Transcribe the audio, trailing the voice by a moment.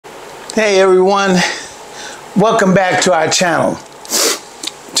Hey everyone, welcome back to our channel.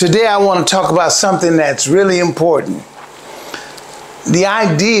 Today I want to talk about something that's really important. The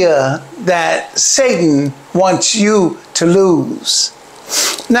idea that Satan wants you to lose.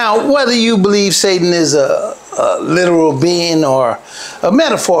 Now, whether you believe Satan is a literal being or a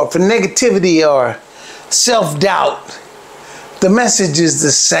metaphor for negativity or self-doubt, the message is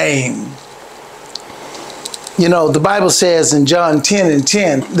the same. You know, the Bible says in John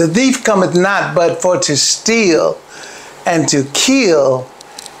 10:10, the thief cometh not but for to steal and to kill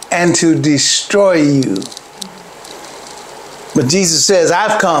and to destroy you. But Jesus says,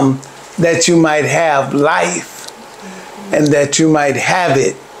 I've come that you might have life and that you might have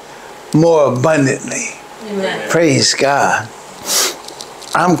it more abundantly. Amen. Praise God.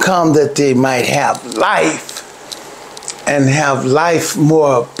 I'm come that they might have life and have life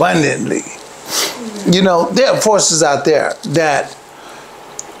more abundantly. You know, there are forces out there that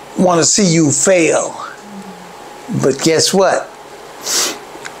want to see you fail. But guess what?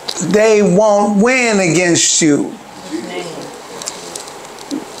 They won't win against you.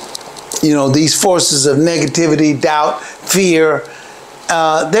 You know, these forces of negativity, doubt, fear,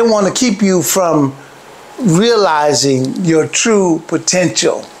 they want to keep you from realizing your true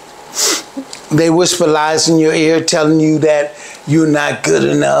potential. They whisper lies in your ear telling you that you're not good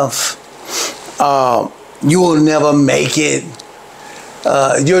enough. You will never make it.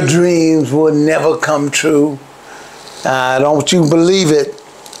 Your dreams will never come true. Don't you believe it?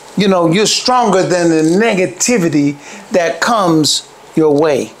 You know, you're stronger than the negativity that comes your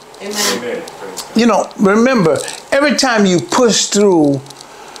way. Amen. You know, remember, every time you push through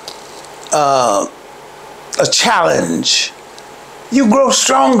a challenge, you grow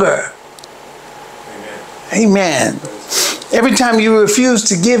stronger. Amen. Every time you refuse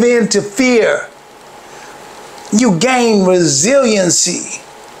to give in to fear, you gain resiliency.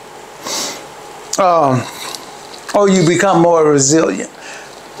 Or you become more resilient.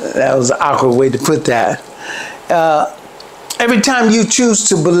 That was an awkward way to put that. Every time you choose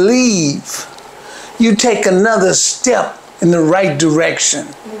to believe, you take another step in the right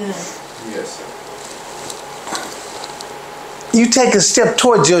direction. Yes. You take a step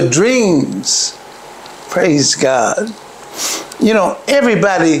towards your dreams. Praise God. You know,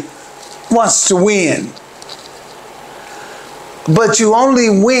 everybody wants to win. But you only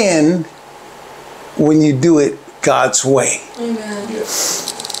win when you do it God's way. Amen.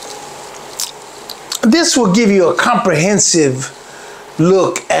 Yes. This will give you a comprehensive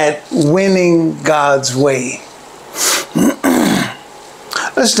look at winning God's way.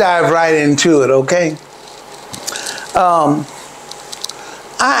 Let's dive right into it, okay?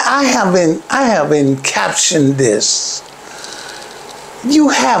 I haven't captioned this. You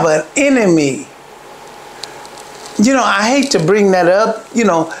have an enemy. You know, I hate to bring that up, you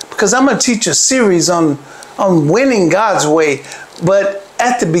know, because I'm going to teach a series on winning God's way. But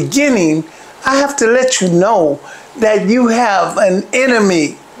at the beginning, I have to let you know that you have an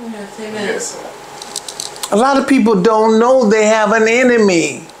enemy. Yes, amen. Yes. A lot of people don't know they have an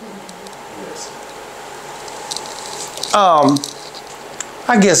enemy. Yes.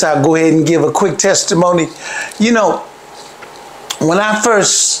 I guess I'll go ahead and give a quick testimony. You know, when I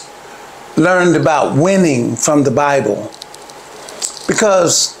first learned about winning from the Bible,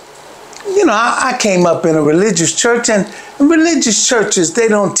 because, you know, I came up in a religious church, and in religious churches, they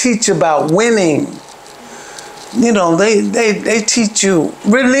don't teach about winning. You know, they teach you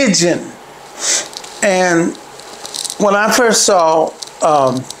religion. And when I first saw,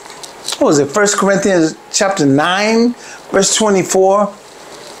 what was it, 1 Corinthians chapter 9, verse 24,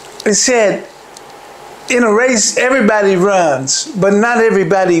 it said, in a race, everybody runs, but not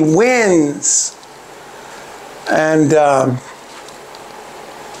everybody wins. And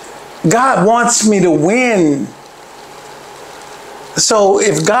God wants me to win. So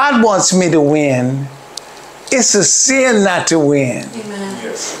if God wants me to win, it's a sin not to win. Amen.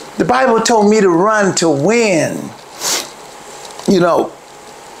 Yes. The Bible told me to run to win. You know,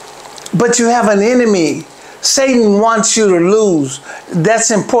 but you have an enemy. Satan wants you to lose.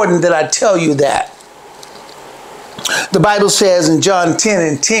 That's important that I tell you that. The Bible says in John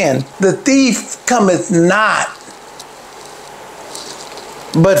 10:10, the thief cometh not,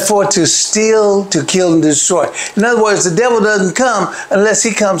 but for to steal, to kill, and destroy. In other words, the devil doesn't come unless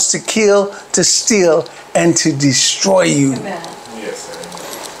he comes to kill, to steal, and to destroy you. Amen. Yes,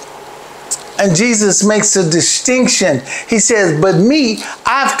 sir. And Jesus makes a distinction. He says, but me,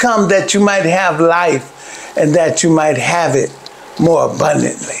 I've come that you might have life and that you might have it more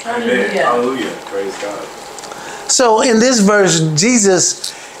abundantly. Amen. Hallelujah. Praise God. So in this verse,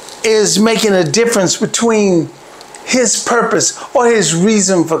 Jesus is making a difference between his purpose or his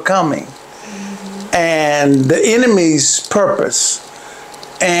reason for coming, and the enemy's purpose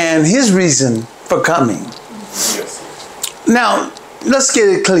and his reason for coming. Yes. Now, let's get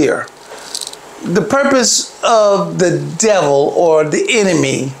it clear. The purpose of the devil or the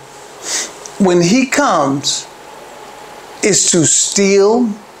enemy when he comes is to steal,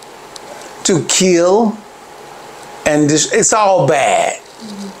 to kill, and it's all bad.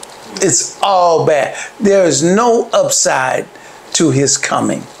 It's all bad. There is no upside to his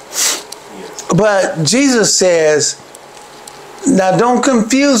coming. But Jesus says, now don't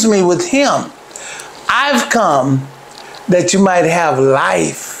confuse me with him. I've come that you might have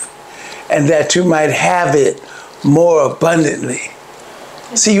life and that you might have it more abundantly.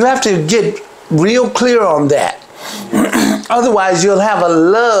 See, you have to get real clear on that. Otherwise, you'll have a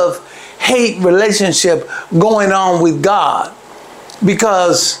love-hate relationship going on with God,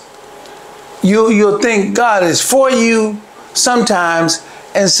 because you'll think God is for you sometimes,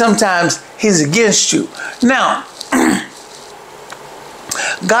 and sometimes he's against you. Now,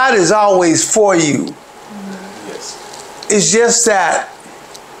 God is always for you. Yes. It's just that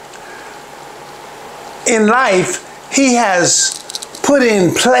in life, he has put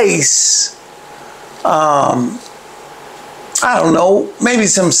in place, I don't know, maybe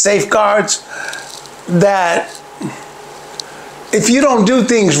some safeguards that if you don't do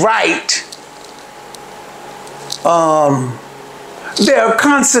things right, there are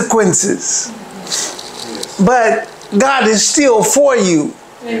consequences. Yes. But God is still for you.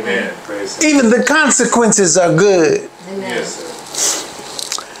 Amen. Praise Him. Even the consequences are good. Amen. Yes, sir.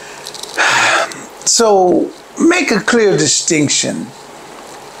 So make a clear distinction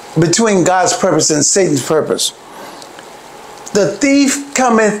between God's purpose and Satan's purpose. The thief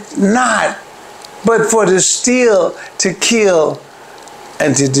cometh not, but for to steal, to kill,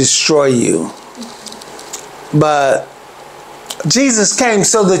 and to destroy you. But Jesus came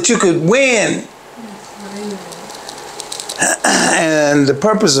so that you could win. And the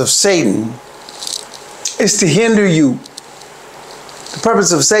purpose of Satan is to hinder you. The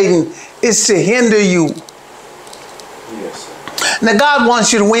purpose of Satan is to hinder you. Yes, sir. Now God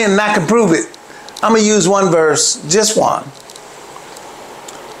wants you to win, and I can prove it. I'm going to use one verse, just one.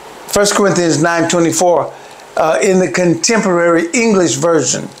 1 Corinthians 9:24 in the contemporary English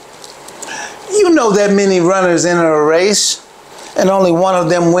version. You know that many runners enter a race, and only one of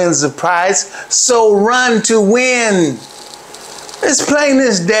them wins the prize. So run to win. It's plain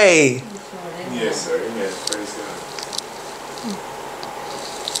as day. Yes, sir. Amen. Praise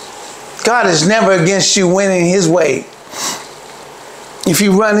God. God is never against you winning his way. If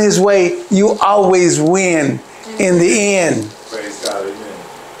you run his way, you always win in the end. Praise God. Amen.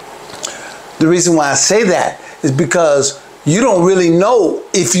 The reason why I say that is because you don't really know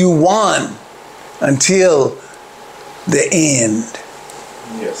if you won until the end.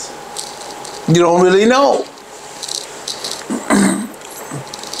 Yes, sir. You don't really know.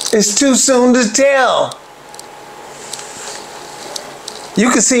 It's too soon to tell. You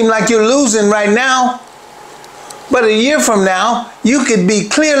could seem like you're losing right now, but a year from now, you could be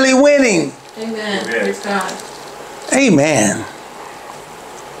clearly winning. Amen. Praise God. Amen.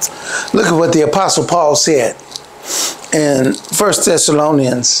 Look at what the Apostle Paul said in 1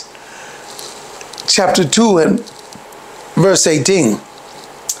 Thessalonians chapter 2 and verse 18.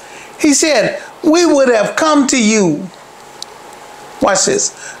 He said, we would have come to you. Watch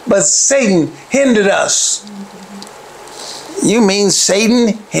this. But Satan hindered us. You mean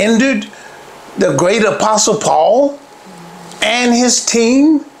Satan hindered the great Apostle Paul and his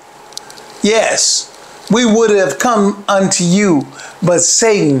team? Yes, we would have come unto you, but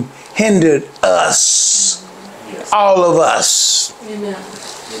Satan hindered us. Yes. All of us. Amen.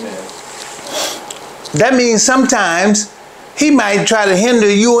 Amen. That means sometimes he might try to hinder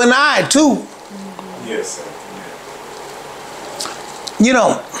you and I too. Yes, sir. You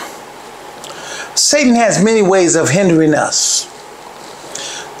know, Satan has many ways of hindering us.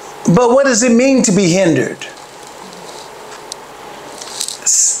 But what does it mean to be hindered?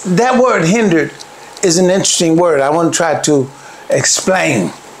 That word hindered is an interesting word. I want to try to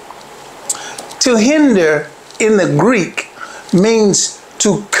explain. To hinder in the Greek means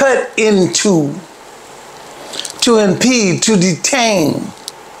to cut into, to impede, to detain,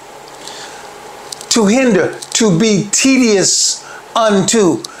 to hinder, to be tedious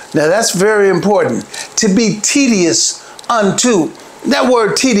unto. Now that's very important. To be tedious unto. That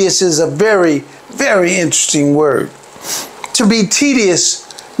word tedious is a very, very interesting word. To be tedious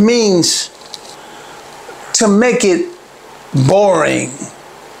means to make it boring.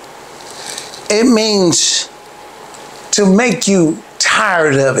 It means to make you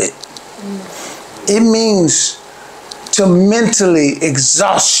tired of it. It means to mentally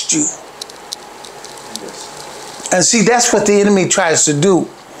exhaust you. Yes. And see, that's what the enemy tries to do.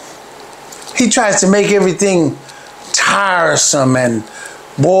 He tries to make everything tiresome and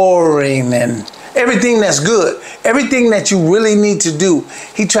boring and everything that's good, everything that you really need to do,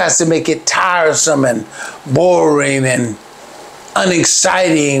 he tries to make it tiresome and boring and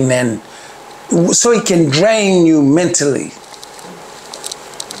unexciting, and so he can drain you mentally.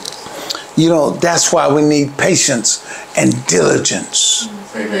 You know, that's why we need patience and diligence.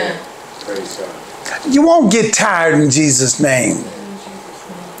 Amen. Praise God. You won't get tired in Jesus' name.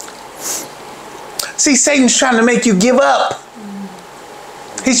 See, Satan's trying to make you give up.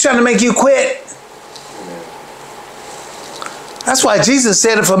 He's trying to make you quit. That's why Jesus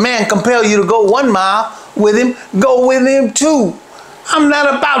said, if a man compel you to go 1 mile with him, go with him 2. I'm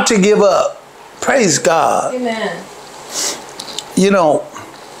not about to give up. Praise God. Amen. You know,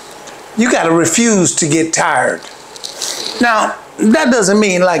 you got to refuse to get tired. Now, that doesn't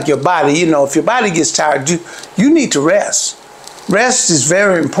mean like your body, you know, if your body gets tired, you need to rest. Rest is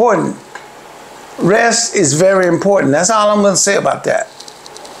very important. Rest is very important. That's all I'm going to say about that.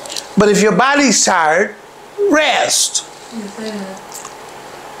 But if your body's tired, rest. Yes,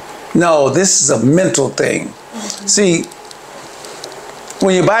 amen. No, this is a mental thing. See,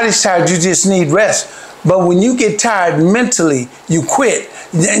 when your body's tired, you just need rest. But when you get tired mentally, you quit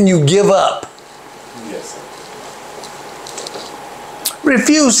and you give up. Yes.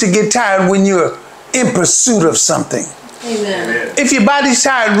 Refuse to get tired when you're in pursuit of something. Amen. Amen. If your body's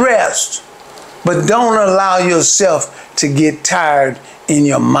tired, rest. But don't allow yourself to get tired in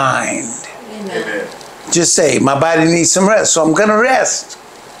your mind. Amen. Amen. Just say, my body needs some rest, so I'm going to rest.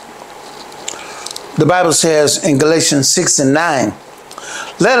 The Bible says in Galatians 6:9,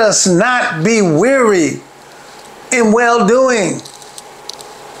 let us not be weary in well-doing,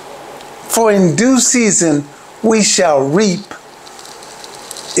 for in due season we shall reap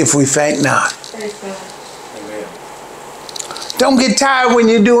if we faint not. Praise God. Amen. Don't get tired when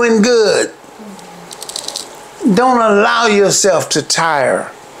you're doing good. Don't allow yourself to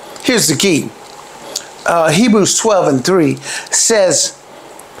tire. Here's the key. Hebrews 12:3 says,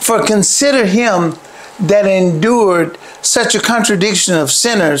 for consider him that endured such a contradiction of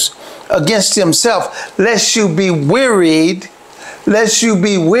sinners against himself, lest you be wearied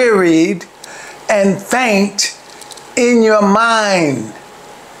and faint in your mind.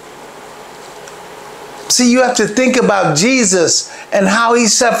 See, you have to think about Jesus and how he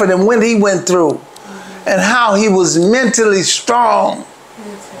suffered and what he went through and how he was mentally strong.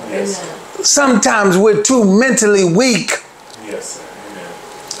 Yes. Amen. Sometimes we're too mentally weak. Yes, sir. Amen.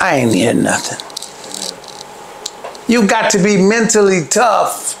 I ain't hear nothing. Amen. You got to be mentally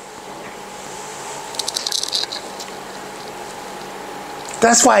tough.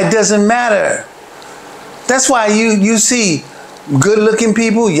 That's why it doesn't matter. That's why you see good-looking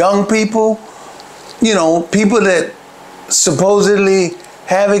people, young people, you know, people that supposedly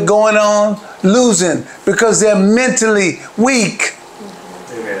have it going on, losing because they're mentally weak.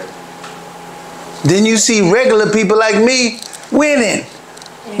 Amen. Then you see regular people like me winning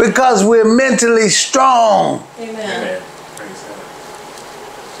because we're mentally strong. Amen. Amen. Praise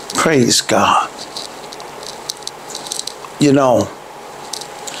Praise God. God. You know,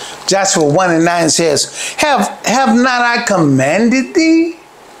 Joshua 1:9 says, have not I commanded thee?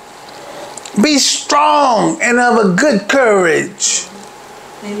 Be strong and of a good courage.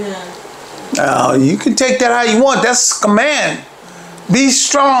 Amen. Now, you can take that how you want. That's a command. Be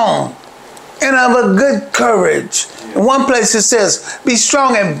strong and of a good courage. In one place it says, be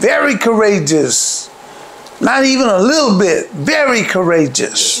strong and very courageous. Not even a little bit, very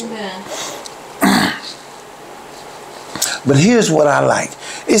courageous. Amen. But here's what I like.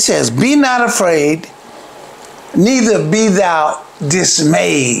 It says, be not afraid, neither be thou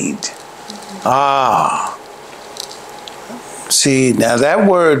dismayed. Ah. See, now that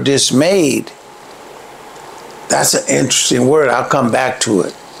word dismayed, that's an interesting word. I'll come back to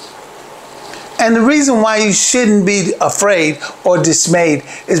it. And the reason why you shouldn't be afraid or dismayed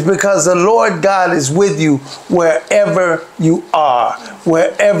is because the Lord God is with you wherever you are,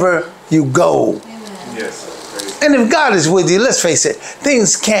 wherever you go. Yes, sir. Praise And if God is with you, let's face it,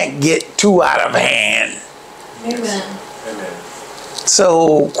 things can't get too out of hand. Amen. Amen.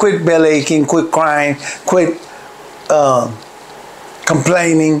 So quit belly aching, quit crying, quit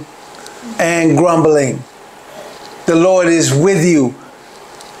complaining and grumbling. The Lord is with you.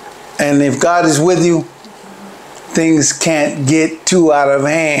 And if God is with you, things can't get too out of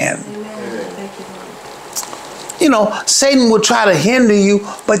hand. Amen. Thank you, Lord. You know, Satan will try to hinder you,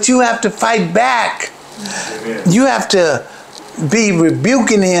 but you have to fight back. Amen. You have to be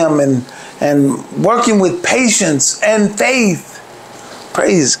rebuking him and and working with patience and faith.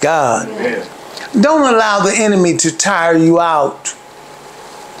 Praise God. Amen. Don't allow the enemy to tire you out.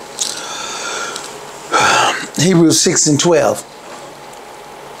 Hebrews 6 and 12.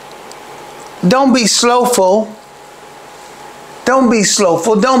 Don't be slowful. Don't be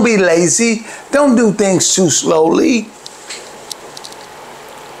slowful. Don't be lazy. Don't do things too slowly.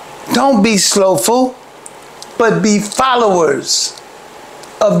 Don't be slowful, but be followers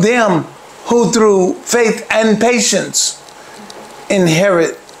of them who through faith and patience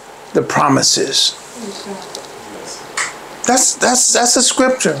inherit the promises. That's a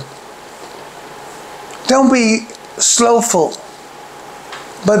scripture. Don't be slowful,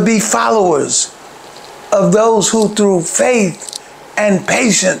 but be followers of those who through faith and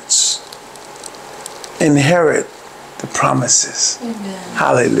patience inherit the promises. Amen.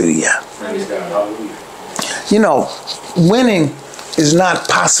 Hallelujah. Praise God. Hallelujah. You know, winning is not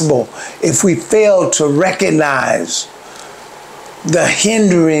possible if we fail to recognize the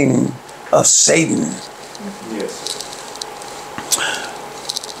hindering of Satan. Yes.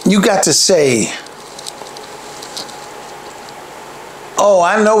 You got to say, oh,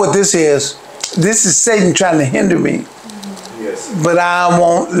 I know what this is. This is Satan trying to hinder me, Yes. but I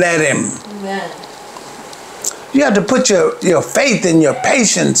won't let him. Amen. You have to put your faith and your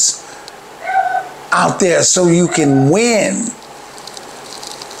patience out there so you can win.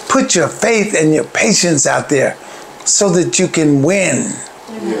 Put your faith and your patience out there so that you can win.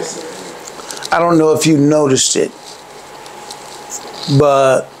 Amen. Yes, sir. I don't know if you noticed it,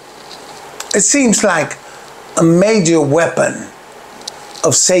 but it seems like a major weapon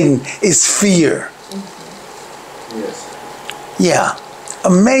of Satan is fear. Yes. Yeah, a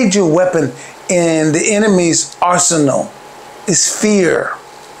major weapon in the enemy's arsenal is fear.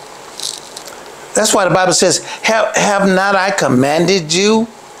 That's why the Bible says, have not I commanded you?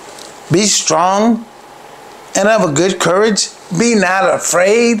 Be strong and of a good courage. Be not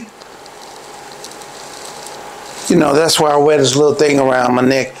afraid. You know, that's why I wear this little thing around my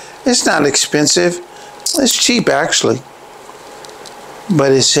neck. It's not expensive. It's cheap, actually.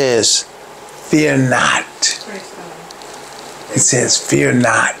 But it says, fear not. Praise God. It says, fear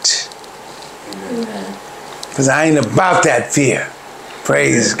not. Amen. Because I ain't about that fear.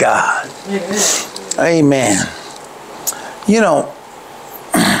 Praise God. Amen. Amen. You know,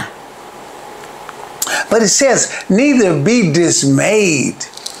 but it says, neither be dismayed.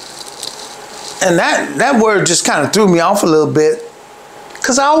 And that word just kind of threw me off a little bit,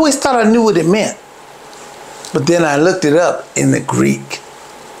 because I always thought I knew what it meant. But then I looked it up in the Greek.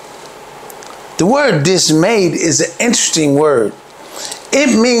 The word dismayed is an interesting word.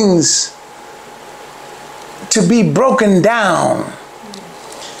 It means to be broken down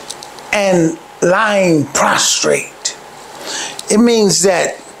and lying prostrate. It means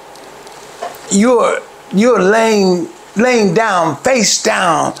that you're laying down, face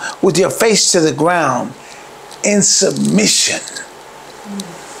down, with your face to the ground in submission.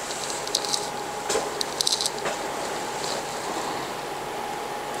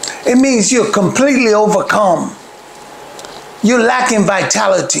 It means you're completely overcome. You're lacking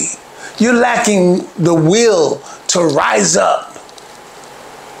vitality. You're lacking the will to rise up.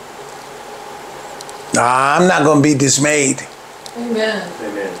 Nah, I'm not going to be dismayed. Amen.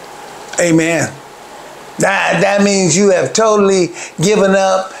 Amen. Amen. That means you have totally given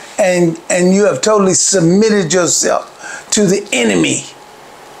up and you have totally submitted yourself to the enemy.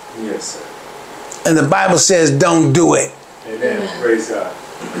 Yes, sir. And the Bible says, don't do it. Amen. Amen. Praise God.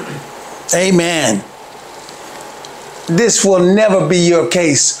 Amen. This will never be your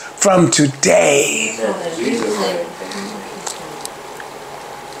case from today. Father, in Jesus' name.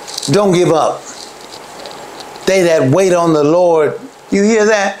 Don't give up. They that wait on the Lord, you hear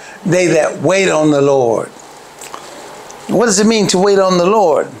that? They that wait on the Lord. What does it mean to wait on the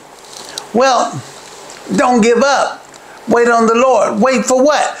Lord? Well, don't give up. Wait on the Lord. Wait for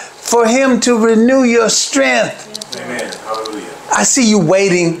what? For him to renew your strength. Amen. Hallelujah. I see you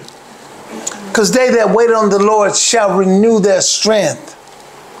waiting. Because they that wait on the Lord shall renew their strength.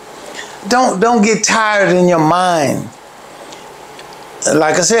 Don't get tired in your mind.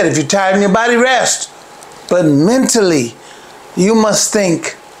 Like I said, if you're tired in your body, rest. But mentally, you must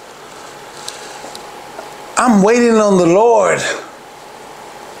think, I'm waiting on the Lord.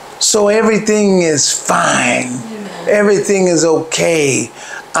 So everything is fine. Amen. Everything is okay.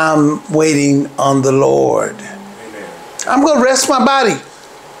 I'm waiting on the Lord. Amen. I'm going to rest my body.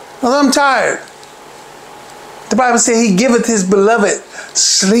 Well, I'm tired. The Bible says he giveth his beloved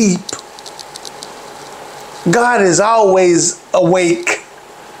sleep. God is always awake.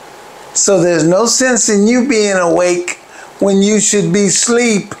 So there's no sense in you being awake when you should be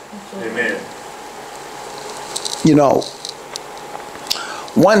asleep. Amen. Amen. You know,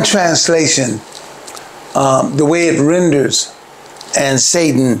 one translation, the way it renders, and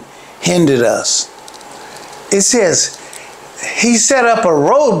Satan hindered us. It says, he set up a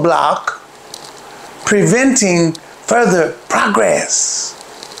roadblock preventing further progress.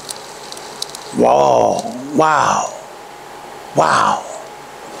 Wow, wow, wow.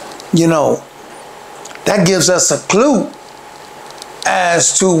 You know, that gives us a clue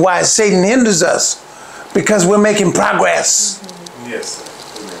as to why Satan hinders us, because we're making progress. Yes, sir.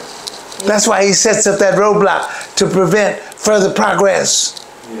 Amen. That's why he sets up that roadblock, to prevent further progress.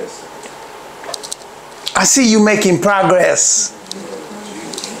 Yes, sir. I see you making progress.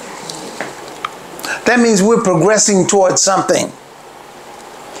 That means we're progressing towards something.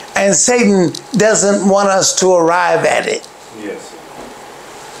 And Satan doesn't want us to arrive at it. Yes, sir.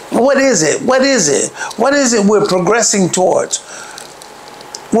 What is it? What is it? What is it we're progressing towards?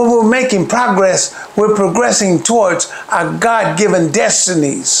 When we're making progress, we're progressing towards our God-given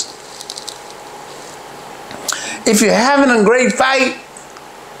destinies. If you're having a great fight,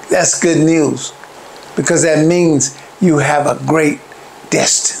 that's good news, because that means you have a great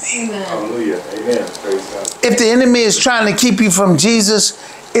destiny. Amen. Hallelujah. Amen. Praise God. If the enemy is trying to keep you from Jesus,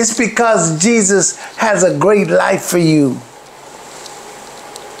 it's because Jesus has a great life for you.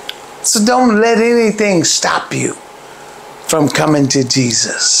 So don't let anything stop you from coming to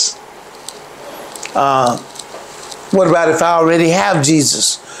Jesus. What about if I already have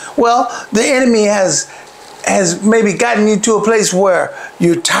Jesus? Well, the enemy has maybe gotten you to a place where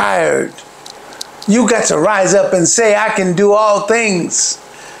you're tired. You got to rise up and say, I can do all things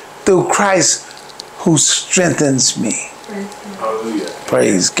through Christ who strengthens me. Hallelujah.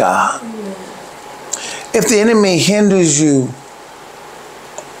 Praise God. If the enemy hinders you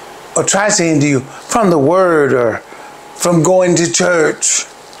or tries to hinder you from the word, or from going to church,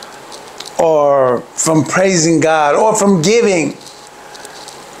 or from praising God, or from giving,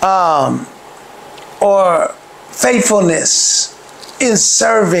 or faithfulness in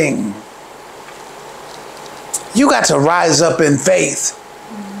serving, you got to rise up in faith.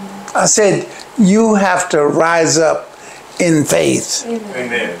 I said, you have to rise up in faith.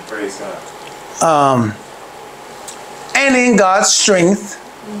 Amen. Praise God. And in God's strength,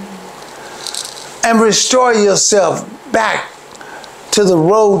 and restore yourself back to the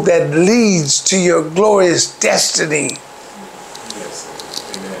road that leads to your glorious destiny. Yes, sir.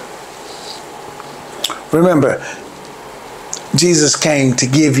 Amen. Remember, Jesus came to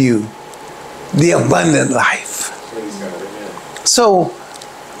give you the abundant life. Praise God. Amen. So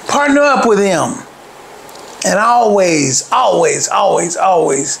partner up with him, and always, always, always,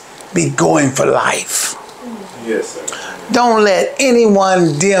 always be going for life. Yes, sir. Don't let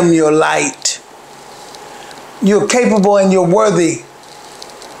anyone dim your light. You're capable and you're worthy.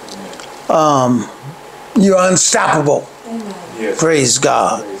 You're unstoppable. Yes. Praise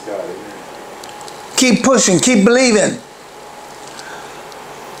God. Praise God. Amen. Keep pushing, keep believing.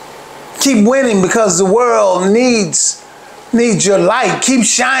 Keep winning, because the world needs your light. Keep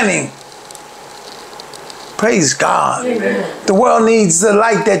shining. Praise God. Amen. The world needs the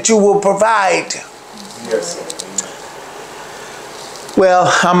light that you will provide. Yes, sir.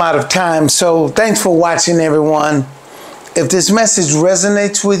 Well, I'm out of time, so thanks for watching, everyone. If this message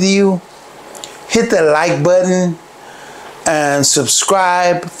resonates with you, hit the like button and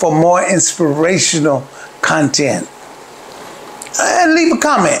subscribe for more inspirational content. And leave a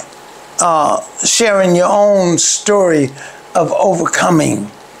comment sharing your own story of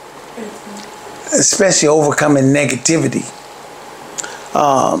overcoming, especially overcoming negativity.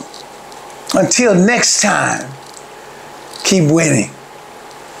 Until next time, keep winning.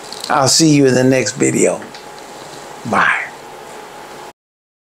 I'll see you in the next video. Bye.